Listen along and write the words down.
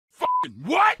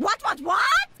What? What?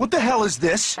 What the hell is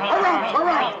this? Harumph.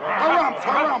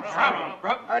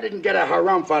 I didn't get a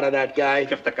harumph out of that guy.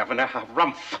 Give the governor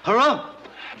harumph. Harumph?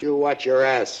 You watch your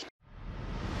ass.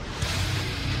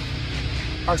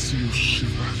 I see you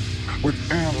shiver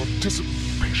with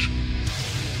anticipation.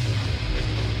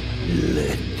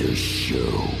 Let the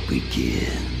show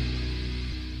begin.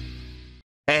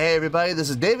 Hey everybody, this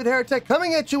is David Heretic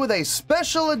coming at you with a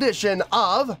special edition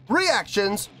of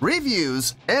Reactions,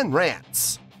 Reviews, and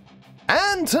Rants.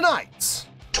 And tonight...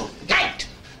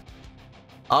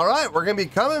 Alright, we're going to be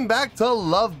coming back to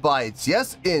Love Bites.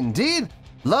 Yes, indeed.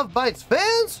 Love Bites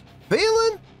fans,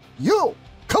 feeling you.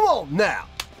 Come on now.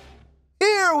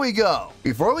 Here we go.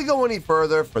 Before we go any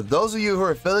further, for those of you who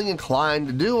are feeling inclined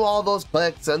to do all those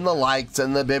clicks and the likes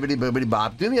and the bibbity boobity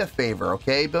bop, do me a favor,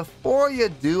 okay? Before you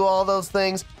do all those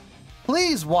things,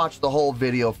 please watch the whole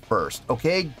video first,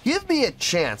 okay? Give me a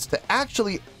chance to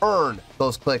actually earn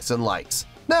those clicks and likes.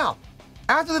 Now,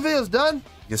 after the video's done,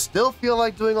 you still feel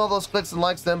like doing all those clicks and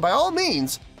likes, then by all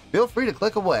means, feel free to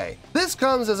click away. This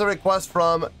comes as a request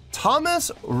from Thomas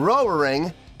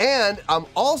Rowering, and I'm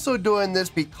also doing this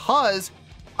because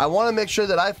I want to make sure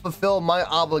that I fulfill my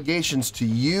obligations to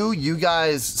you. You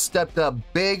guys stepped up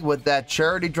big with that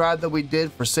charity drive that we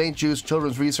did for St. Jude's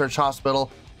Children's Research Hospital.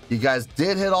 You guys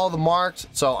did hit all the marks,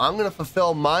 so I'm going to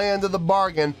fulfill my end of the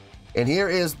bargain. And here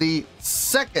is the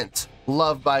second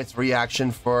Love Bites reaction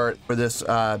for this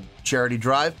charity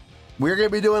drive. We're going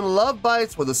to be doing Love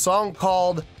Bites with a song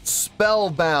called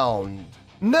Spellbound.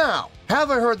 Now, have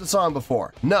I heard the song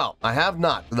before? No, I have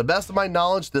not. To the best of my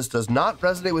knowledge, this does not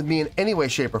resonate with me in any way,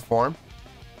 shape, or form.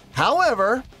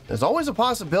 However, there's always a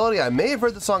possibility I may have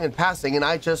heard the song in passing and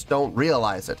I just don't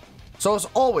realize it. So as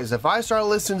always, if I start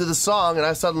listening to the song and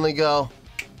I suddenly go,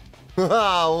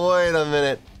 oh, wait a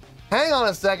minute, hang on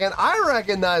a second, I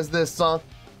recognize this song,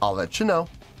 I'll let you know.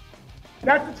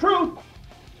 That's the truth.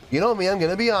 You know me, I'm going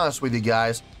to be honest with you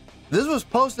guys. This was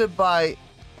posted by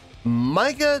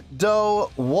Micah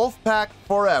Doe Wolfpack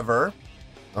Forever,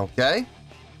 okay?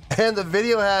 And the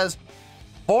video has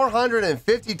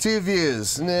 452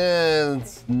 views.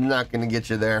 It's not gonna get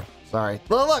you there. Sorry.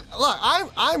 Well, look,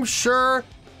 I'm sure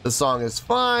the song is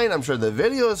fine. I'm sure the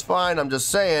video is fine. I'm just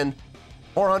saying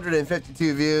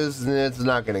 452 views, it's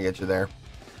not gonna get you there.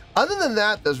 Other than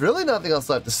that, there's really nothing else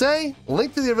left to say.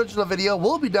 Link to the original video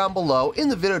will be down below in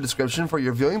the video description for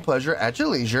your viewing pleasure at your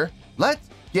leisure. Let's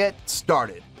get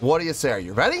started. What do you say? Are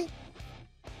you ready?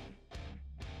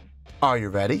 Are you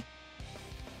ready?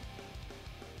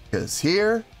 Because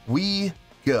here we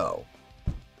go.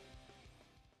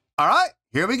 All right,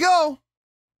 here we go.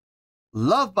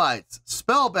 Love Bites,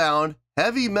 Spellbound,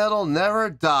 Heavy Metal Never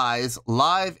Dies,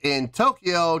 live in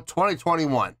Tokyo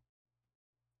 2021.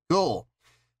 Cool.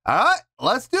 All right,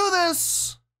 let's do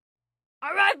this.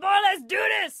 All right, boy, let's do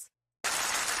this.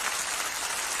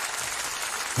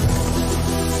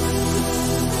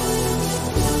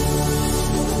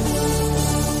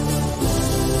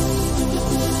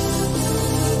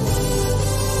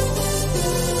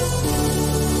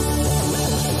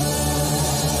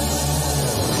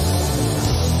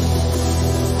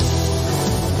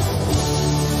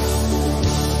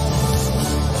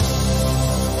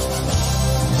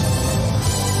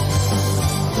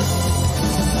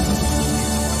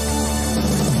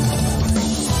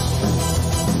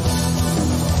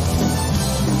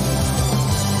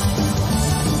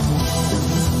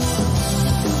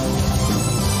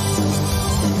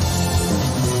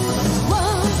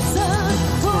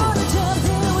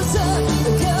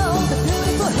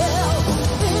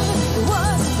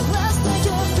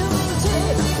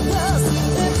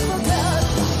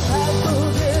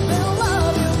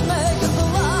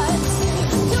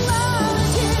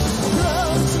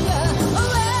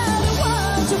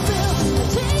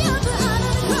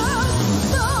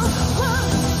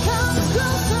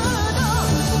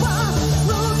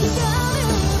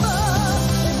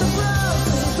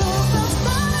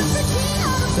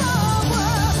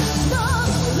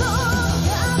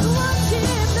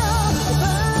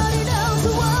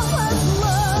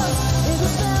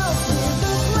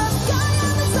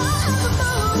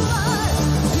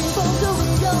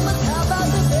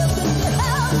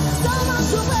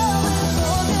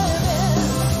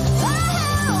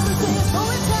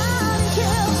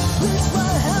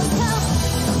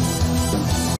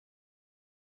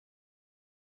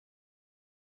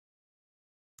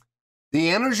 The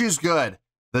energy's good.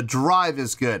 The drive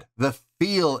is good. The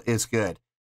feel is good.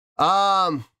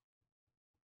 That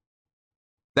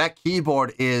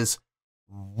keyboard is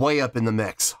way up in the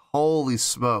mix. Holy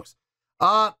smokes.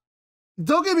 Don't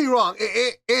get me wrong.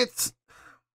 It's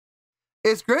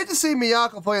it's great to see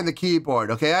Miyako playing the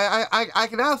keyboard, okay? I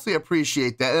can absolutely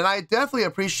appreciate that, and I definitely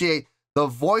appreciate the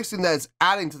voicing that it's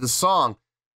adding to the song,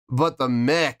 but the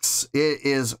mix, it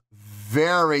is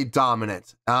very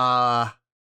dominant. Might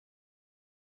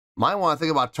want to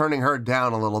think about turning her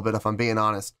down a little bit, if I'm being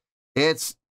honest.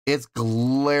 It's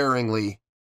glaringly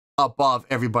above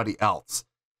everybody else.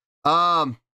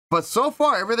 But so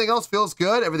far, everything else feels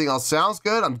good. Everything else sounds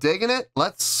good. I'm digging it.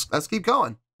 Let's keep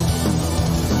going.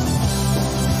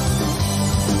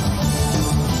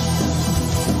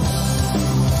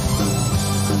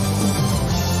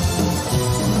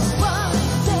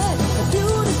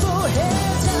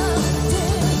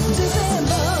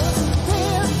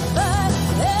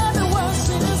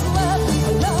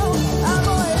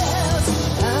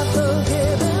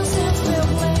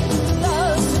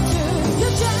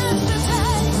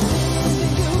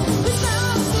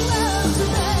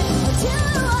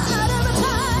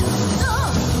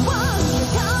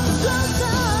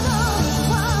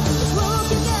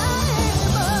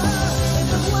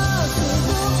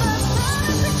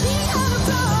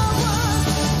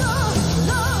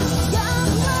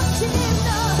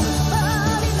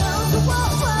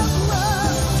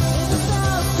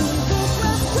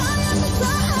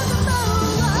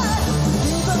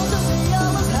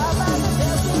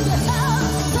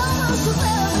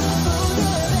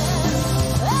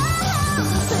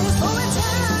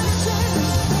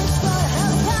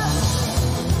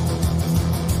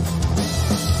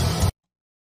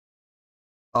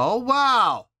 Oh,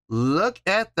 wow. Look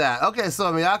at that. Okay,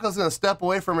 so Miyako's going to step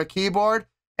away from her keyboard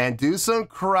and do some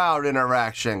crowd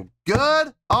interaction.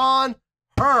 Good on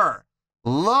her.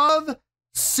 Love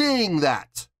seeing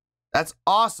that. That's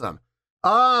awesome.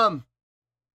 I'd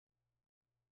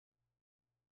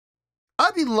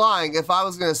be lying if I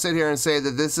was going to sit here and say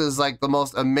that this is like the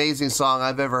most amazing song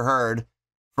I've ever heard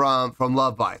from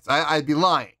Love Bites. I'd be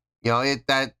lying. You know,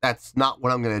 that's not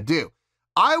what I'm going to do.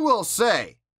 I will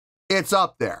say it's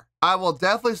up there. I will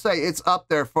definitely say it's up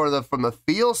there from the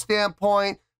feel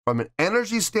standpoint, from an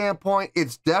energy standpoint.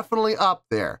 It's definitely up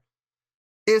there.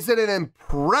 Is it an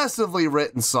impressively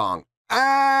written song?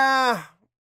 Not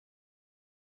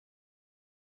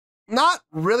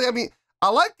really. I mean, I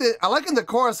like in the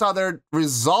chorus how they're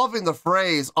resolving the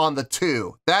phrase on the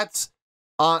two. That's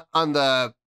on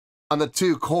the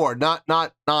two chord, not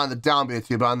on the downbeat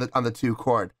two, but on the two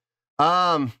chord.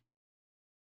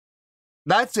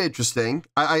 That's interesting.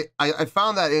 I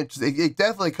found that interesting. It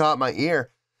definitely caught my ear.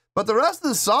 But the rest of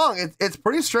the song, it's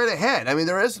pretty straight ahead. I mean,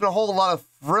 there isn't a whole lot of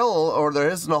frill or there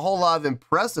isn't a whole lot of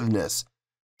impressiveness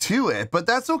to it, but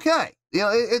that's okay. You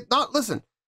know, listen,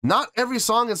 not every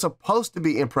song is supposed to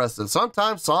be impressive.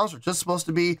 Sometimes songs are just supposed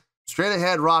to be straight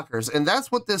ahead rockers, and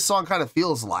that's what this song kind of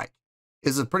feels like.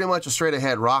 Is it pretty much a straight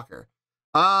ahead rocker?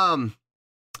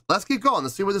 Let's keep going.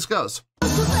 Let's see where this goes.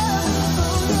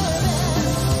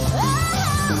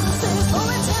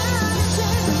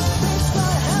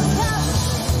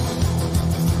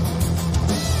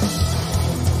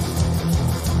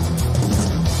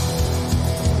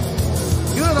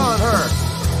 Good on her.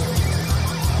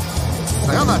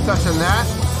 Like, I'm not touching that.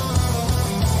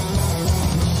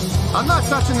 I'm not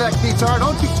touching that guitar.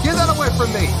 Don't you get that away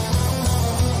from me.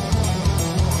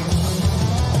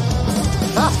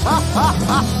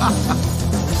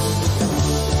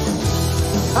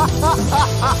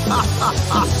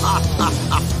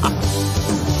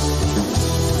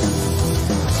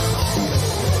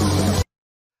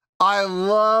 I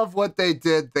love what they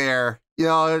did there. You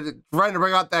know, trying to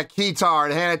bring out that guitar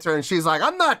and hand it to her, and she's like,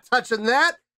 I'm not touching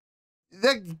that.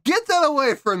 Get that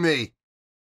away from me.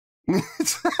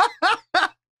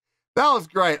 That was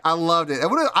great. I loved it.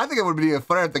 I think it would be even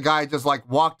funnier if the guy just like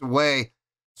walked away,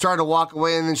 started to walk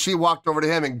away, and then she walked over to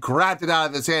him and grabbed it out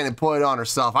of his hand and put it on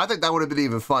herself. I think that would have been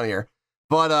even funnier.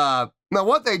 But no,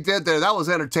 what they did there, that was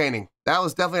entertaining. That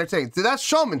was definitely entertaining. See, that's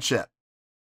showmanship.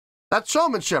 That's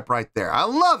showmanship right there. I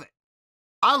love it.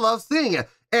 I love seeing it.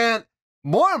 And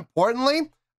more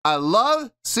importantly, I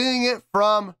love seeing it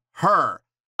from her.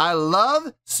 I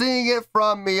love seeing it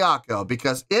from Miyako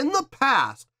because in the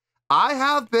past, I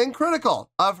have been critical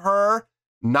of her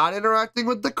not interacting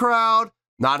with the crowd,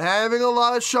 not having a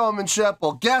lot of showmanship.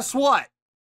 Well, guess what?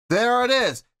 There it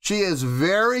is. She is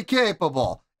very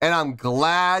capable, and I'm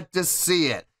glad to see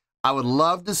it. I would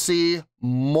love to see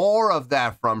more of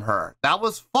that from her. That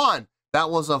was fun. That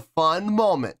was a fun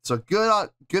moment. So good on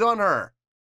her.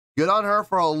 Good on her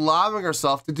for allowing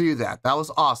herself to do that. That was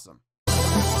awesome.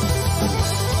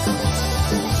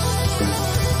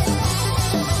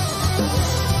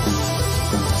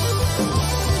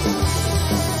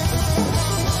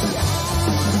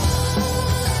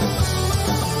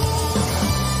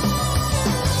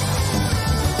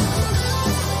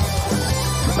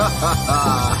 There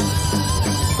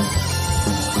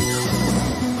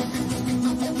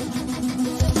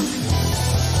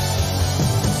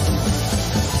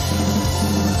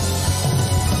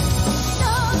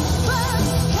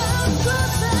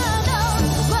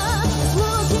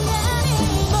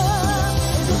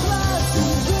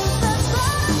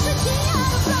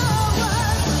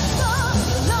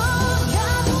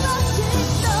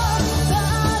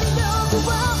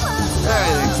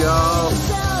you go.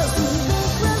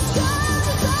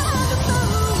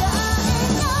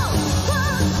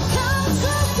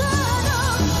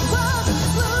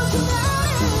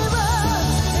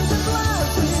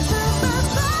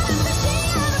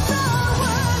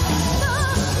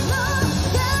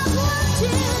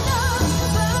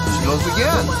 She goes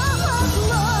again.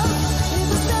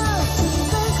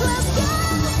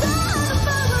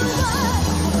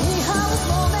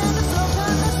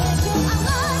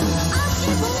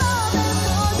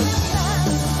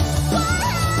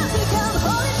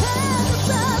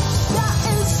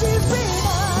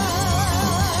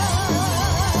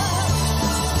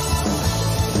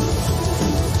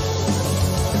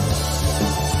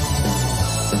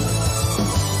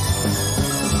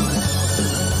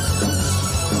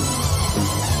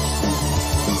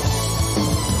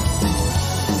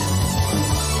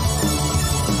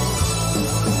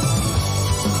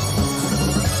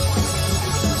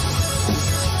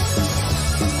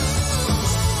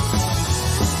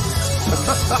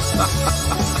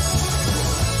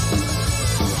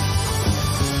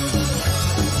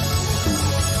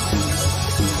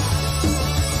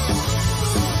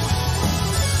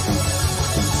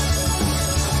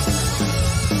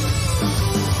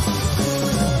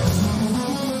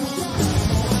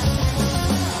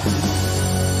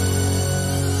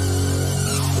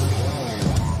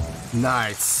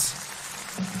 Nice.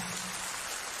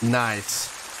 Nice.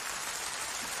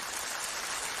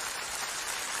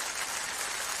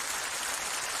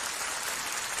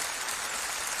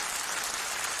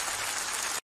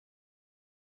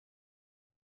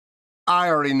 I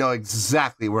already know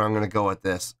exactly where I'm going to go with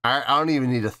this. I don't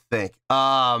even need to think.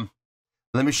 Let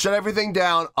me shut everything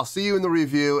down. I'll see you in the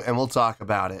review and we'll talk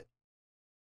about it.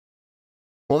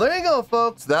 Well, there you go,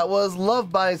 folks. That was Love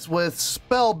Bites with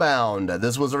Spellbound.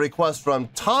 This was a request from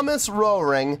Thomas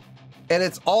Rowring, and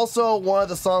it's also one of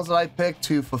the songs that I picked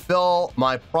to fulfill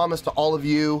my promise to all of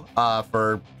you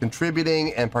for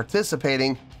contributing and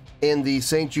participating in the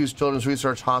St. Jude's Children's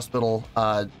Research Hospital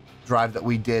drive that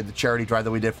we did, the charity drive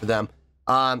that we did for them.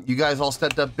 You guys all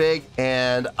stepped up big,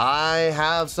 and I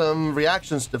have some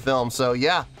reactions to film, so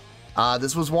yeah,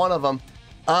 this was one of them.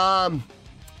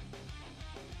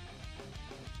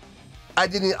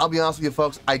 I'll be honest with you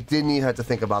folks, I didn't even have to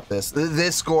think about this.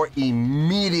 This score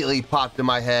immediately popped in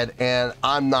my head, and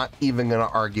I'm not even gonna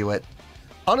argue it.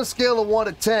 On a scale of 1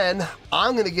 to 10,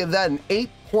 I'm gonna give that an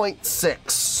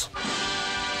 8.6.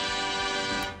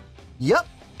 Yep,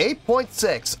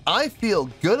 8.6. I feel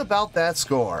good about that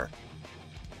score.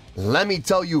 Let me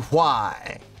tell you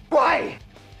why. Why?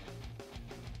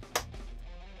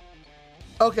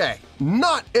 Okay,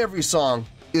 not every song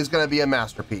is going to be a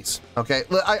masterpiece. Okay,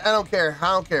 I don't care.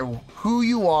 I don't care who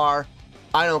you are.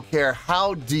 I don't care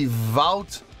how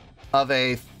devout of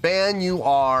a fan you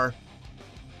are.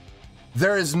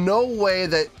 There is no way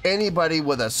that anybody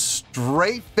with a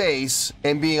straight face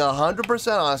and being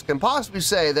 100% honest can possibly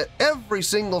say that every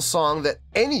single song that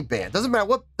any band, doesn't matter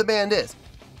what the band is,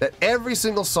 that every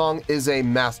single song is a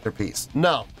masterpiece.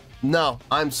 No,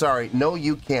 I'm sorry. No,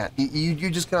 you can't. You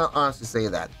just cannot honestly say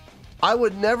that. I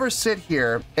would never sit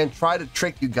here and try to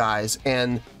trick you guys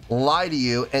and lie to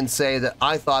you and say that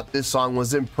I thought this song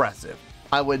was impressive.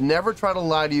 I would never try to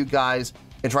lie to you guys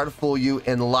and try to fool you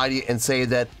and lie to you and say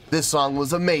that this song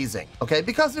was amazing, okay?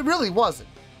 Because it really wasn't.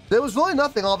 There was really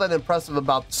nothing all that impressive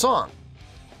about the song.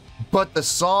 But the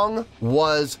song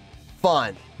was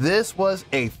fun. This was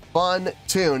a fun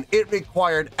tune. It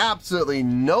required absolutely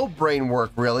no brain work,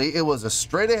 really. It was a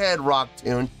straight-ahead rock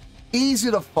tune.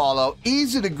 Easy to follow,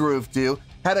 easy to groove to,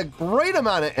 had a great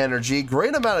amount of energy,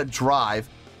 great amount of drive.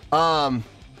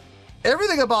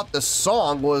 Everything about the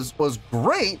song was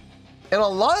great, and a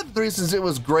lot of the reasons it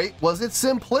was great was its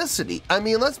simplicity. I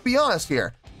mean, let's be honest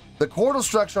here. The chordal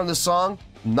structure on the song,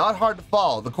 not hard to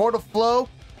follow. The chordal flow,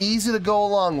 easy to go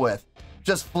along with.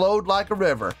 Just flowed like a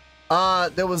river.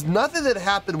 There was nothing that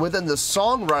happened within the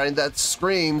songwriting that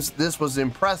screams this was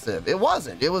impressive. It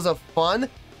wasn't. It was a fun,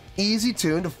 easy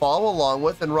tune to follow along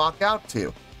with and rock out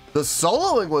to. The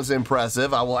soloing was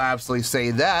impressive, I will absolutely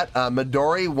say that.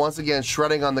 Midori once again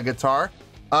shredding on the guitar.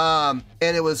 And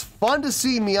it was fun to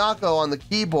see Miyako on the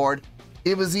keyboard.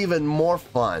 It was even more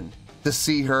fun to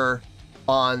see her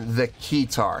on the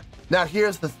guitar. Now,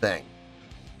 here's the thing.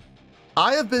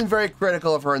 I have been very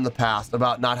critical of her in the past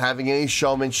about not having any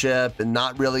showmanship and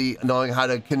not really knowing how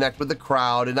to connect with the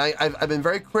crowd, and I've been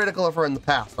very critical of her in the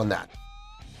past on that.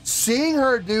 Seeing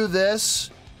her do this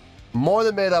more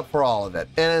than made up for all of it.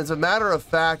 And as a matter of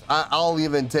fact, I'll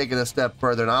even take it a step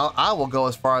further, and I will go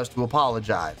as far as to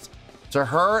apologize to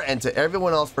her and to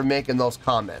everyone else for making those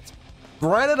comments.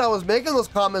 Granted, I was making those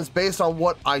comments based on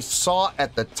what I saw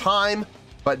at the time,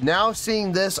 but now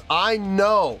seeing this, I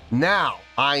know now,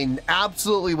 I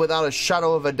absolutely without a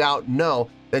shadow of a doubt know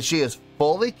that she is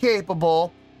fully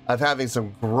capable of having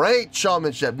some great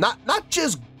showmanship. Not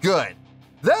just good.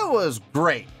 That was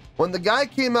great. When the guy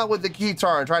came out with the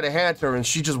guitar and tried to hand to her and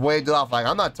she just waved it off like,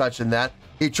 I'm not touching that.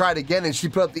 He tried again and she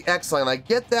put up the X line like,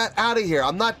 get that out of here.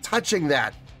 I'm not touching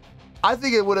that. I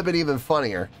think it would have been even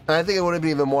funnier. And I think it would have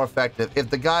been even more effective if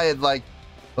the guy had like,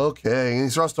 okay, and he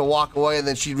starts to walk away and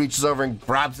then she reaches over and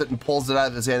grabs it and pulls it out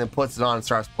of his hand and puts it on and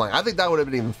starts playing. I think that would have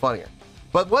been even funnier.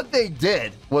 But what they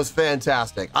did was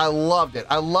fantastic. I loved it.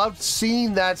 I loved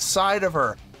seeing that side of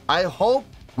her. I hope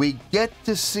we get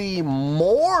to see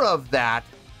more of that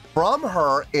from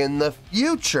her in the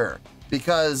future,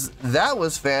 because that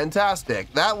was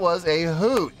fantastic. That was a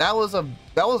hoot. Honestly,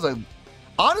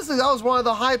 that was one of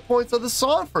the high points of the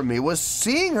song for me, was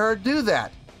seeing her do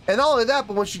that. And not only that,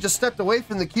 but when she just stepped away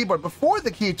from the keyboard, before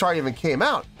the guitar even came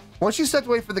out, when she stepped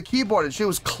away from the keyboard and she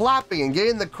was clapping and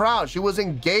getting the crowd, she was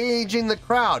engaging the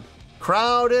crowd.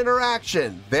 Crowd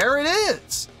interaction. There it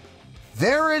is.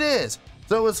 There it is.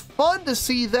 So it was fun to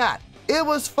see that. It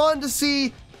was fun to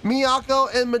see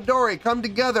Miyako and Midori come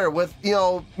together with,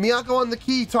 Miyako on the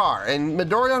guitar and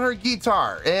Midori on her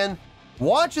guitar, and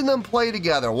watching them play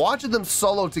together, watching them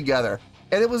solo together.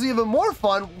 And it was even more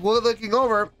fun looking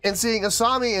over and seeing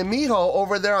Asami and Miho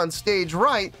over there on stage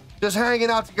right, just hanging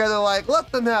out together like,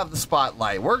 let them have the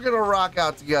spotlight. We're going to rock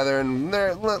out together and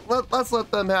let's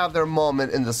let them have their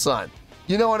moment in the sun.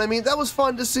 You know what I mean? That was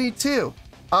fun to see too.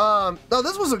 No,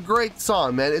 this was a great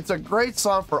song, man. It's a great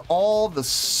song for all the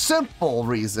simple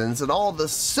reasons and all the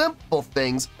simple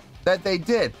things that they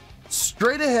did.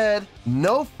 Straight ahead,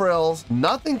 no frills,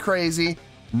 nothing crazy,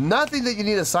 nothing that you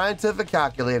need a scientific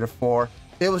calculator for.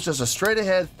 It was just a straight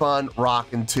ahead, fun,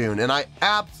 rockin' tune, and I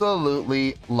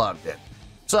absolutely loved it.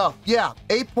 So, yeah,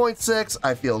 8.6,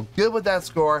 I feel good with that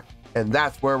score, and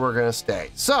that's where we're gonna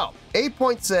stay. So,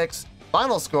 8.6,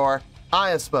 final score, I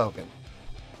have spoken.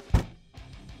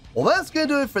 Well, that's going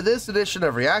to do it for this edition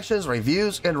of Reactions,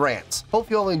 Reviews, and Rants. Hope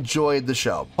you all enjoyed the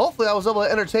show. Hopefully I was able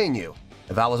to entertain you.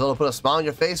 If I was able to put a smile on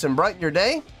your face and brighten your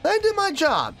day, then I did my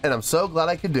job, and I'm so glad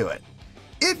I could do it.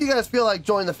 If you guys feel like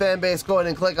joining the fan base, go ahead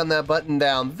and click on that button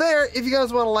down there. If you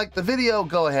guys want to like the video,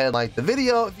 go ahead and like the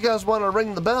video. If you guys want to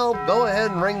ring the bell, go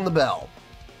ahead and ring the bell.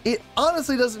 It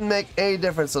honestly doesn't make any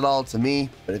difference at all to me,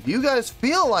 but if you guys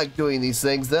feel like doing these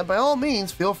things, then by all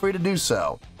means, feel free to do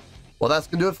so. Well, that's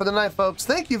going to do it for the night, folks.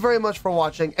 Thank you very much for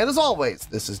watching. And as always,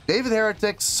 this is David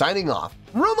Heretic signing off,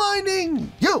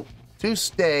 reminding you to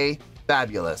stay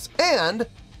fabulous and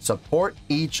support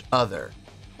each other.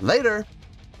 Later.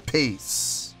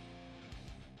 Peace.